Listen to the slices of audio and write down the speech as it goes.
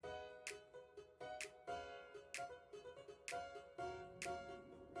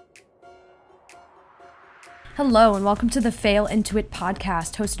Hello, and welcome to the Fail Into It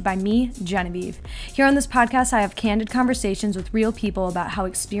podcast, hosted by me, Genevieve. Here on this podcast, I have candid conversations with real people about how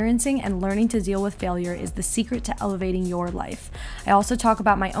experiencing and learning to deal with failure is the secret to elevating your life. I also talk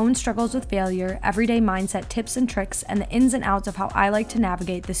about my own struggles with failure, everyday mindset tips and tricks, and the ins and outs of how I like to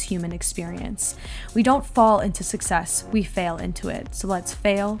navigate this human experience. We don't fall into success, we fail into it. So let's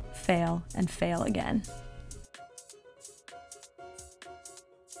fail, fail, and fail again.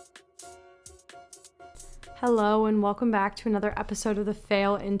 Hello, and welcome back to another episode of the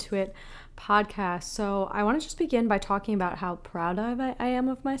Fail Into It podcast. So I want to just begin by talking about how proud I am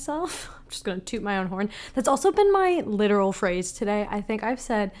of myself. I'm just going to toot my own horn. That's also been my literal phrase today. I think I've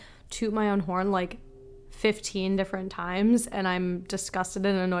said toot my own horn like 15 different times, and I'm disgusted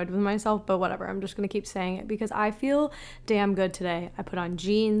and annoyed with myself, but whatever. I'm just going to keep saying it because I feel damn good today. I put on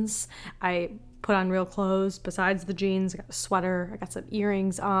jeans. I put on real clothes besides the jeans. I got a sweater. I got some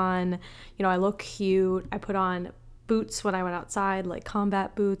earrings on. I look cute. I put on boots when I went outside, like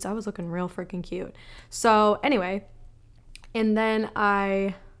combat boots. I was looking real freaking cute. So anyway, and then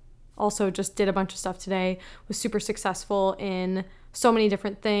I also just did a bunch of stuff today. Was super successful in so many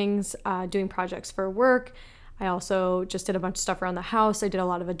different things, doing projects for work. I also just did a bunch of stuff around the house. I did a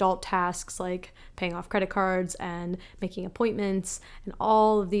lot of adult tasks like paying off credit cards and making appointments and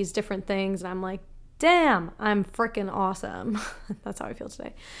all of these different things. And I'm like, damn, I'm freaking awesome. That's how I feel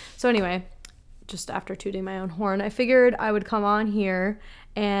today. So anyway, just after tooting my own horn, I figured I would come on here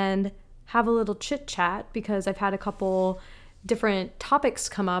and have a little chit chat because I've had a couple different topics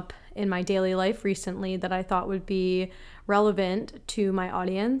come up in my daily life recently that I thought would be relevant to my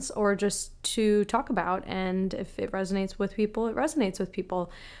audience or just to talk about. And if it resonates with people, it resonates with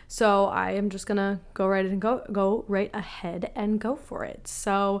people. So I am just gonna go right ahead and go for it.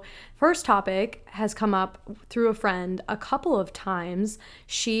 So first topic has come up through a friend a couple of times.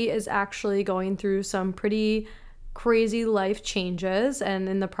 She is actually going through some pretty crazy life changes and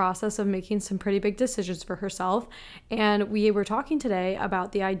in the process of making some pretty big decisions for herself. And we were talking today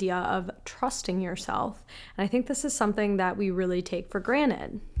about the idea of trusting yourself. And I think this is something that we really take for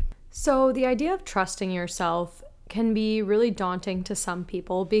granted. So the idea of trusting yourself can be really daunting to some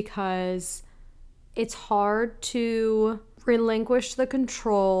people because it's hard to relinquish the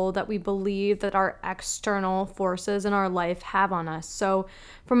control that we believe that our external forces in our life have on us. So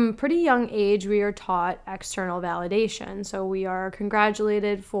from a pretty young age, we are taught external validation. So we are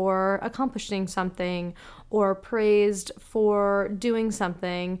congratulated for accomplishing something or praised for doing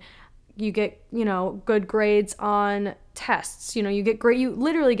something. You get, good grades on tests. You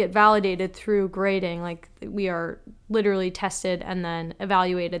literally get validated through grading. Like we are literally tested and then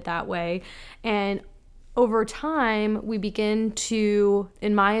evaluated that way. And over time, we begin to,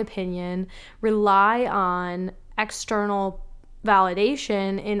 in my opinion, rely on external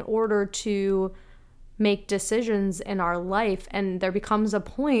validation in order to make decisions in our life. And there becomes a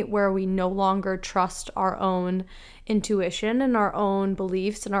point where we no longer trust our own intuition and our own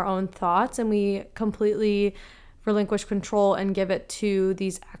beliefs and our own thoughts, and we completely relinquish control and give it to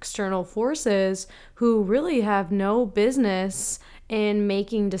these external forces who really have no business in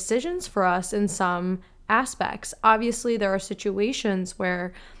making decisions for us in some aspects. Obviously, there are situations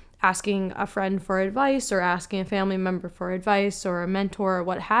where asking a friend for advice or asking a family member for advice or a mentor or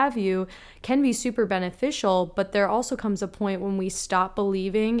what have you can be super beneficial, but there also comes a point when we stop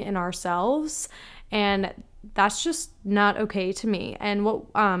believing in ourselves, and that's just not okay to me. And what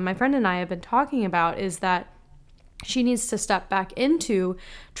my friend and I have been talking about is that she needs to step back into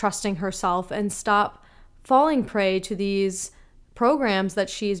trusting herself and stop falling prey to these programs that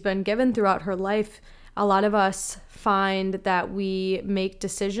she's been given throughout her life. A lot of us find that we make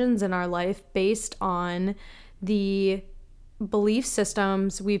decisions in our life based on the belief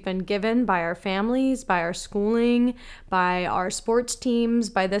systems we've been given by our families, by our schooling, by our sports teams,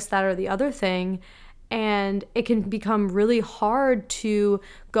 by this, that, or the other thing. And it can become really hard to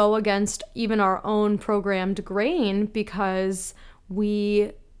go against even our own programmed grain because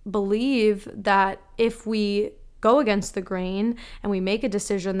we believe that if we go against the grain and we make a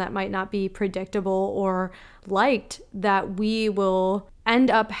decision that might not be predictable or liked, that we will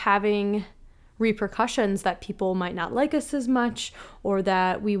end up having repercussions that people might not like us as much, or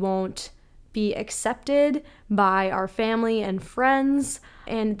that we won't be accepted by our family and friends.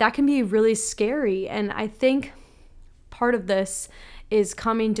 And that can be really scary. And I think part of this is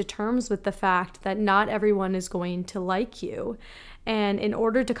coming to terms with the fact that not everyone is going to like you. And in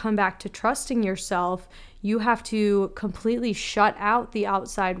order to come back to trusting yourself, you have to completely shut out the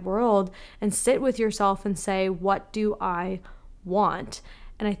outside world and sit with yourself and say, what do I want?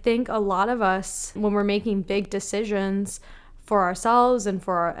 And I think a lot of us, when we're making big decisions for ourselves and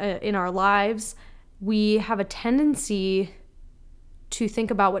in our lives, we have a tendency to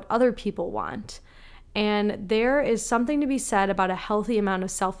think about what other people want. And there is something to be said about a healthy amount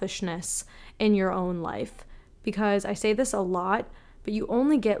of selfishness in your own life. Because I say this a lot, but you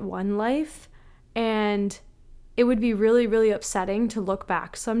only get one life, and it would be really, really upsetting to look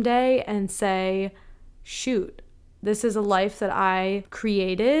back someday and say, shoot, this is a life that I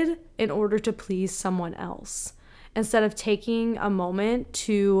created in order to please someone else. Instead of taking a moment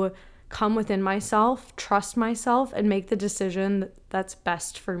to come within myself, trust myself, and make the decision that's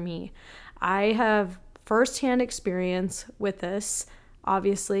best for me. I have firsthand experience with this,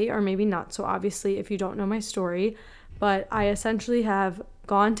 obviously, or maybe not so obviously if you don't know my story, but I essentially have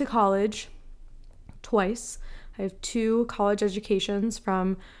gone to college twice. I have 2 college educations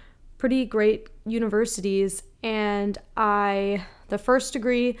from pretty great universities, and the first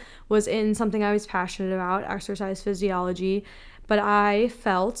degree was in something I was passionate about, exercise physiology, but I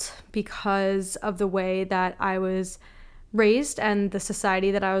felt, because of the way that I was raised and the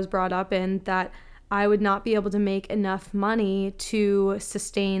society that I was brought up in, that I would not be able to make enough money to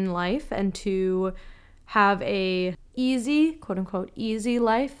sustain life and to have a easy, quote unquote, easy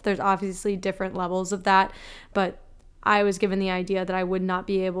life. There's obviously different levels of that, but I was given the idea that I would not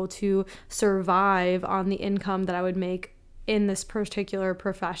be able to survive on the income that I would make in this particular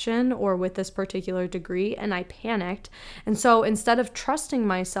profession or with this particular degree, and I panicked. And so instead of trusting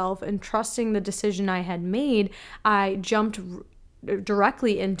myself and trusting the decision I had made, I jumped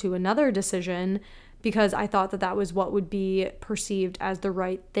directly into another decision because I thought that that was what would be perceived as the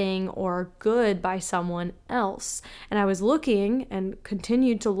right thing or good by someone else. And I was looking and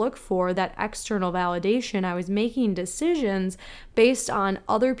continued to look for that external validation. I was making decisions based on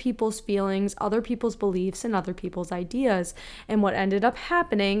other people's feelings, other people's beliefs, and other people's ideas. And what ended up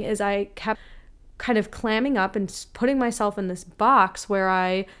happening is I kept kind of clamming up and putting myself in this box where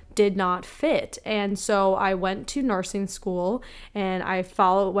I did not fit. And so I went to nursing school and I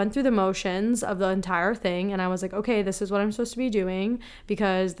went through the motions of the entire thing. And I was like, okay, this is what I'm supposed to be doing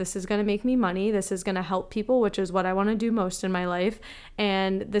because this is going to make me money. This is going to help people, which is what I want to do most in my life.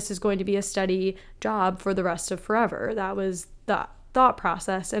 And this is going to be a steady job for the rest of forever. That was the thought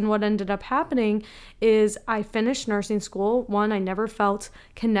process. And what ended up happening is I finished nursing school. One, I never felt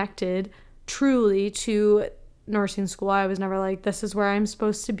connected truly to nursing school. I was never like, this is where I'm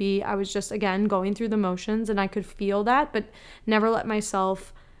supposed to be. I was just, again, going through the motions, and I could feel that, but never let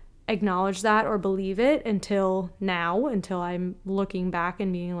myself acknowledge that or believe it until now, until I'm looking back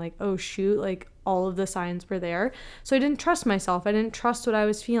and being like, oh shoot, like all of the signs were there. So I didn't trust myself. I didn't trust what I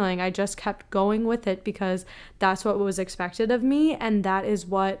was feeling. I just kept going with it because that's what was expected of me. And that is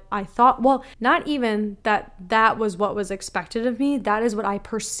what I thought, well, not even that was what was expected of me. That is what I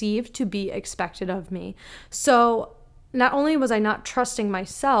perceived to be expected of me. So not only was I not trusting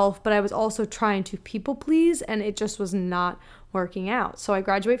myself, but I was also trying to people please, and it just was not working out. So I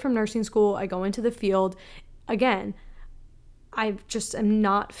graduate from nursing school. I go into the field. Again, I just am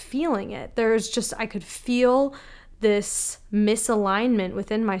not feeling it. I could feel this misalignment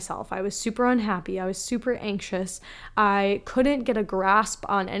within myself. I was super unhappy. I was super anxious. I couldn't get a grasp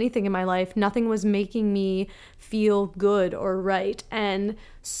on anything in my life. Nothing was making me feel good or right. And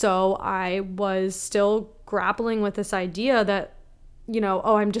so I was still grappling with this idea that,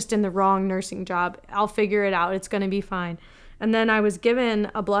 oh, I'm just in the wrong nursing job. I'll figure it out. It's going to be fine. And then I was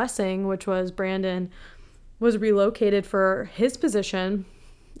given a blessing, which was Brandon was relocated for his position.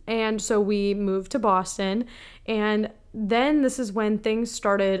 And so we moved to Boston. And then this is when things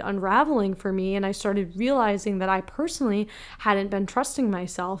started unraveling for me. And I started realizing that I personally hadn't been trusting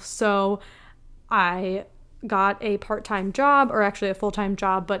myself. So I got a part-time job, or actually a full-time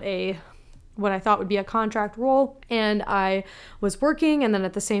job, but what I thought would be a contract role. And I was working, and then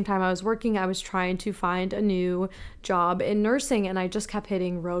at the same time I was working, I was trying to find a new job in nursing, and I just kept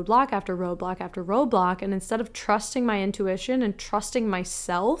hitting roadblock after roadblock after roadblock. And instead of trusting my intuition and trusting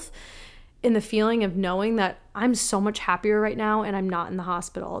myself in the feeling of knowing that I'm so much happier right now and I'm not in the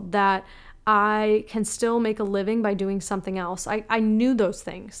hospital, that I can still make a living by doing something else. I knew those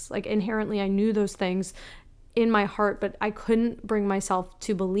things, like inherently I knew those things in my heart, but I couldn't bring myself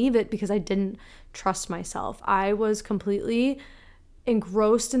to believe it because I didn't trust myself. I was completely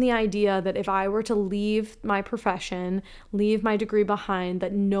engrossed in the idea that if I were to leave my profession, leave my degree behind,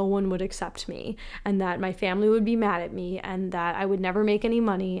 that no one would accept me, and that my family would be mad at me, and that I would never make any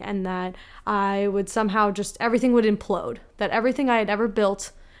money, and that I would somehow everything would implode, that everything I had ever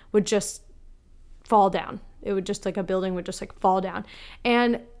built would just fall down. It would just, like a building would just fall down.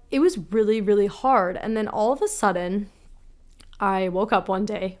 And it was really, really hard. And then all of a sudden, I woke up one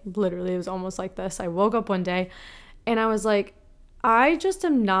day, literally it was almost like this. I woke up one day and I was like, I just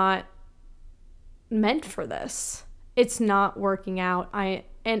am not meant for this. It's not working out. I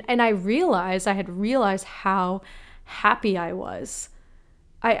had realized how happy I was.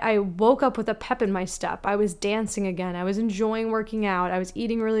 I woke up with a pep in my step. I was dancing again. I was enjoying working out. I was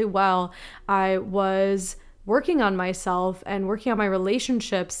eating really well. I was working on myself and working on my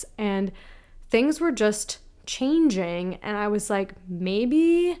relationships, and things were just changing. And I was like,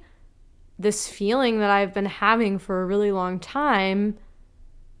 maybe this feeling that I've been having for a really long time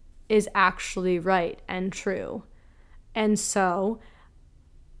is actually right and true. And so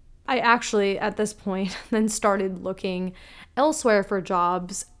I actually, at this point, then started looking elsewhere for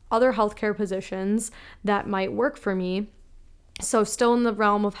jobs, other healthcare positions that might work for me. So still in the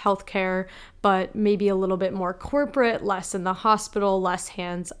realm of healthcare, but maybe a little bit more corporate, less in the hospital, less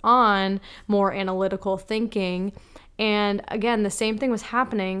hands-on, more analytical thinking. And again, the same thing was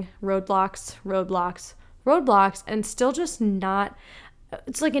happening, roadblocks, and still just not,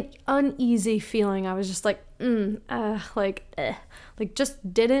 it's like an uneasy feeling. I was just like,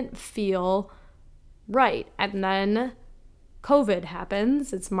 just didn't feel right. And then COVID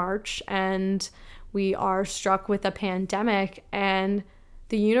happens. It's March, and we are struck with a pandemic, and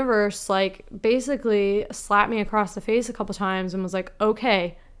the universe basically slapped me across the face a couple times and was like,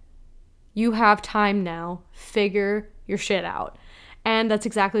 okay, you have time now. Figure your shit out. And that's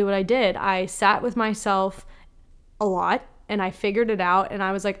exactly what I did. I sat with myself a lot and I figured it out, and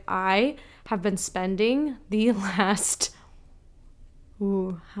I was like, I have been spending the last,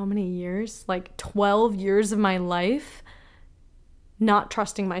 how many years? 12 years of my life not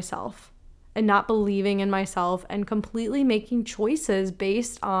trusting myself and not believing in myself and completely making choices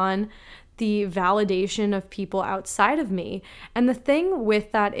based on the validation of people outside of me. And the thing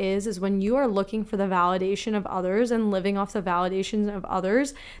with that is when you are looking for the validation of others and living off the validations of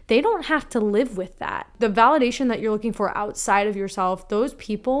others, they don't have to live with that. The validation that you're looking for outside of yourself, those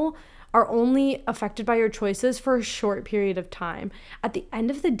people are only affected by your choices for a short period of time. At the end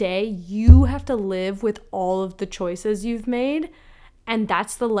of the day, you have to live with all of the choices you've made, and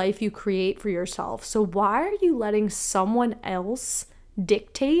that's the life you create for yourself. So why are you letting someone else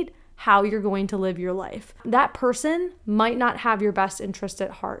dictate how you're going to live your life? That person might not have your best interest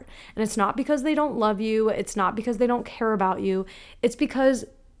at heart. And it's not because they don't love you. It's not because they don't care about you. It's because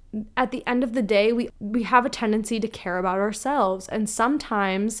at the end of the day, we have a tendency to care about ourselves. And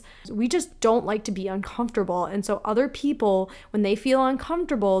sometimes we just don't like to be uncomfortable. And so other people, when they feel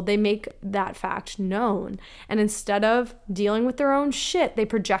uncomfortable, they make that fact known. And instead of dealing with their own shit, they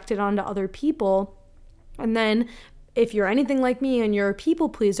project it onto other people. And then if you're anything like me and you're a people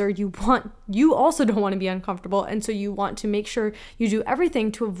pleaser, you also don't want to be uncomfortable. And so you want to make sure you do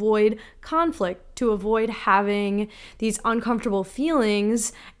everything to avoid conflict, to avoid having these uncomfortable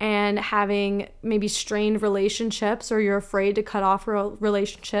feelings and having maybe strained relationships, or you're afraid to cut off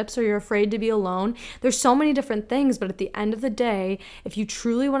relationships, or you're afraid to be alone. There's so many different things, but at the end of the day, if you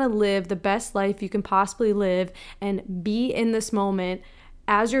truly want to live the best life you can possibly live and be in this moment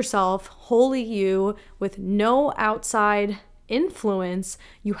as yourself, wholly you, with no outside influence,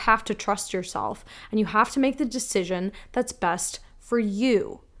 you have to trust yourself and you have to make the decision that's best for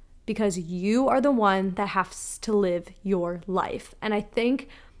you, because you are the one that has to live your life. And I think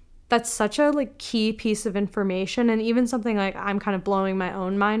that's such a key piece of information, and even something I'm kind of blowing my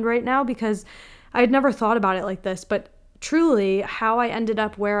own mind right now, because I had never thought about it like this. But truly, how I ended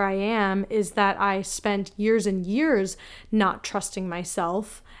up where I am is that I spent years and years not trusting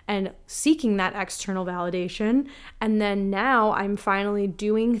myself and seeking that external validation. And then now I'm finally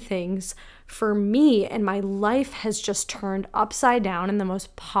doing things for me, and my life has just turned upside down in the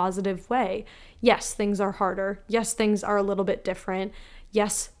most positive way. Yes, things are harder. Yes, things are a little bit different.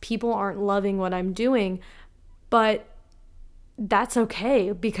 Yes, people aren't loving what I'm doing, but that's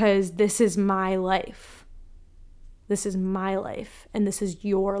okay, because this is my life. This is my life, and this is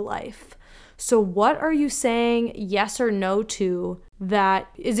your life. So what are you saying yes or no to that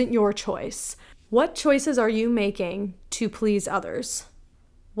isn't your choice? What choices are you making to please others?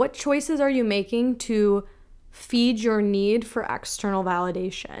 What choices are you making to feed your need for external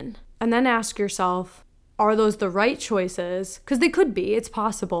validation? And then ask yourself, are those the right choices? Because they could be. It's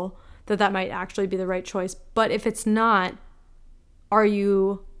possible that might actually be the right choice. But if it's not, are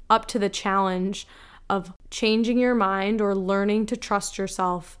you up to the challenge of changing your mind or learning to trust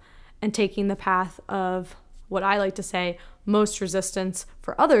yourself and taking the path of what I like to say, most resistance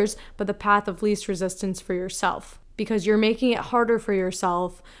for others, but the path of least resistance for yourself? Because you're making it harder for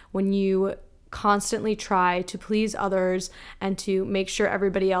yourself when you constantly try to please others and to make sure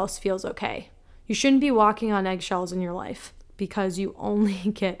everybody else feels okay. You shouldn't be walking on eggshells in your life, because you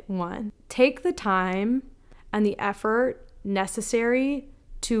only get one. Take the time and the effort necessary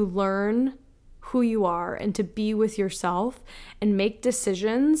to learn who you are and to be with yourself and make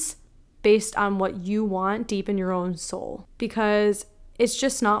decisions based on what you want deep in your own soul, because it's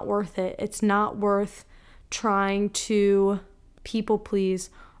just not worth it. It's not worth trying to people please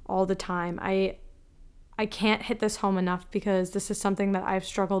all the time. I can't hit this home enough because this is something that I've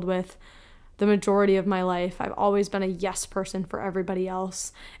struggled with the majority of my life. I've always been a yes person for everybody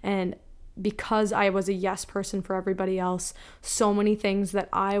else. And because I was a yes person for everybody else, so many things that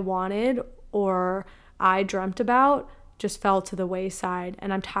I wanted or I dreamt about just fell to the wayside.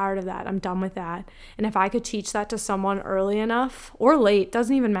 And I'm tired of that. I'm done with that. And if I could teach that to someone early enough or late,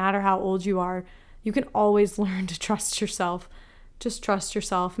 doesn't even matter how old you are, you can always learn to trust yourself. Just trust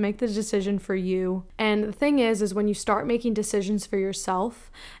yourself, make the decision for you. And the thing is when you start making decisions for yourself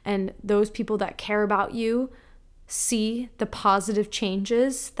and those people that care about you see the positive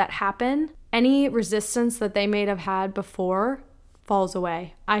changes that happen, any resistance that they may have had before falls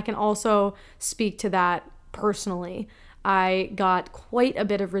away. I can also speak to that personally. I got quite a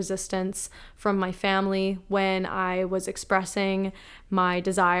bit of resistance from my family when I was expressing my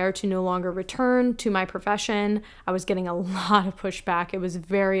desire to no longer return to my profession. I was getting a lot of pushback. It was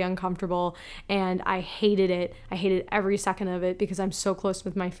very uncomfortable and I hated it. I hated every second of it because I'm so close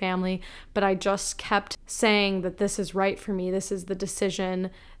with my family, but I just kept saying that this is right for me. This is the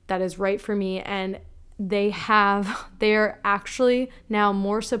decision that is right for me. And they're actually now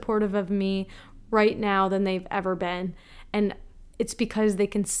more supportive of me right now than they've ever been. And it's because they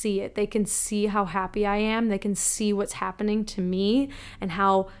can see it. They can see how happy I am. They can see what's happening to me and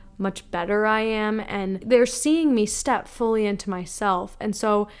how much better I am. And they're seeing me step fully into myself. And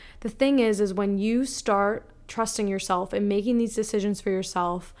so the thing is when you start trusting yourself and making these decisions for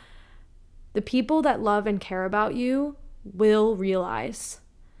yourself, the people that love and care about you will realize.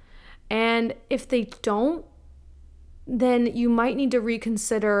 And if they don't, then you might need to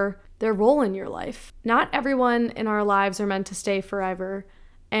reconsider their role in your life. Not everyone in our lives are meant to stay forever.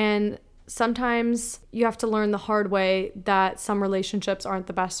 And sometimes you have to learn the hard way that some relationships aren't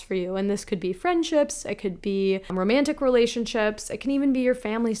the best for you. And this could be friendships, it could be romantic relationships, it can even be your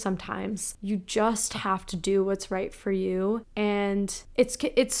family sometimes. You just have to do what's right for you. And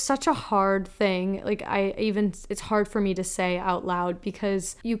it's such a hard thing. It's hard for me to say out loud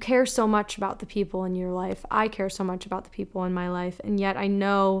because you care so much about the people in your life. I care so much about the people in my life. And yet I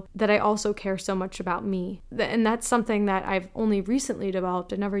know that I also care so much about me. And that's something that I've only recently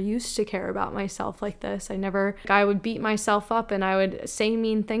developed. I never used to care about myself like this. I would beat myself up and I would say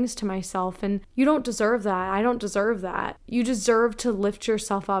mean things to myself, and you don't deserve that. I don't deserve that. You deserve to lift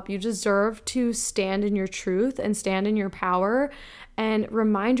yourself up. You deserve to stand in your truth and stand in your power and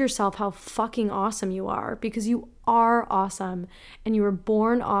remind yourself how fucking awesome you are, because you are awesome and you were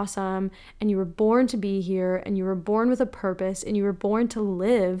born awesome and you were born to be here and you were born with a purpose and you were born to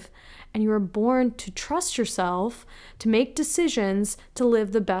live and you were born to trust yourself, to make decisions, to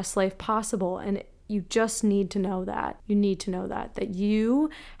live the best life possible. And you just need to know that. You need to know that you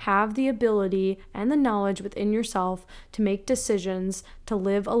have the ability and the knowledge within yourself to make decisions, to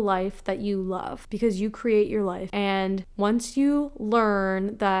live a life that you love, because you create your life. And once you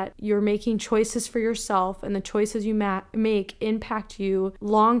learn that you're making choices for yourself and the choices you make impact you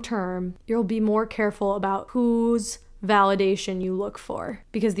long term, you'll be more careful about whose validation you look for,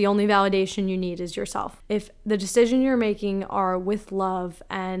 because the only validation you need is yourself. If the decision you're making are with love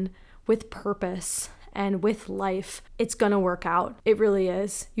and with purpose and with life, it's gonna work out. It really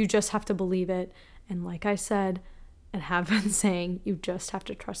is. You just have to believe it. And like I said and have been saying, you just have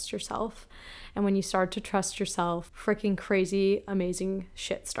to trust yourself. And when you start to trust yourself, freaking crazy, amazing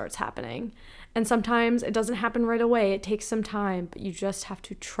shit starts happening. And sometimes it doesn't happen right away. It takes some time, but you just have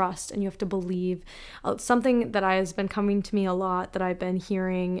to trust and you have to believe. Something that has been coming to me a lot, that I've been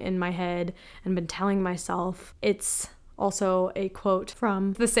hearing in my head and been telling myself, it's also a quote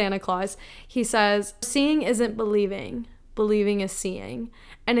from the Santa Claus. He says, "Seeing isn't believing, believing is seeing."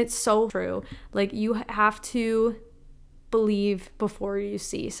 And it's so true. Like, you have to believe before you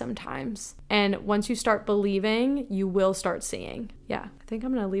see sometimes. And once you start believing, you will start seeing. Yeah, I think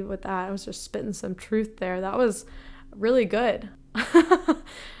I'm gonna leave it with that. I was just spitting some truth there. That was really good.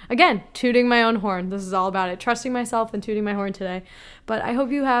 Again, tooting my own horn. This is all about it. Trusting myself and tooting my horn today. But I hope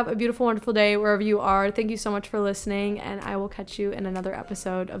you have a beautiful, wonderful day wherever you are. Thank you so much for listening, and I will catch you in another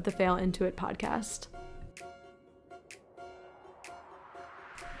episode of the Fail Into It podcast.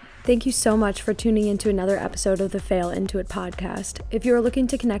 Thank you so much for tuning into another episode of the Fail Into It podcast. If you are looking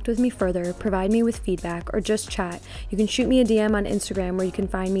to connect with me further, provide me with feedback, or just chat, you can shoot me a DM on Instagram, where you can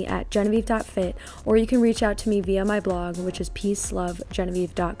find me at genevieve.fit, or you can reach out to me via my blog, which is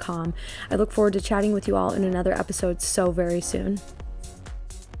peacelovegenevieve.com. I look forward to chatting with you all in another episode so very soon.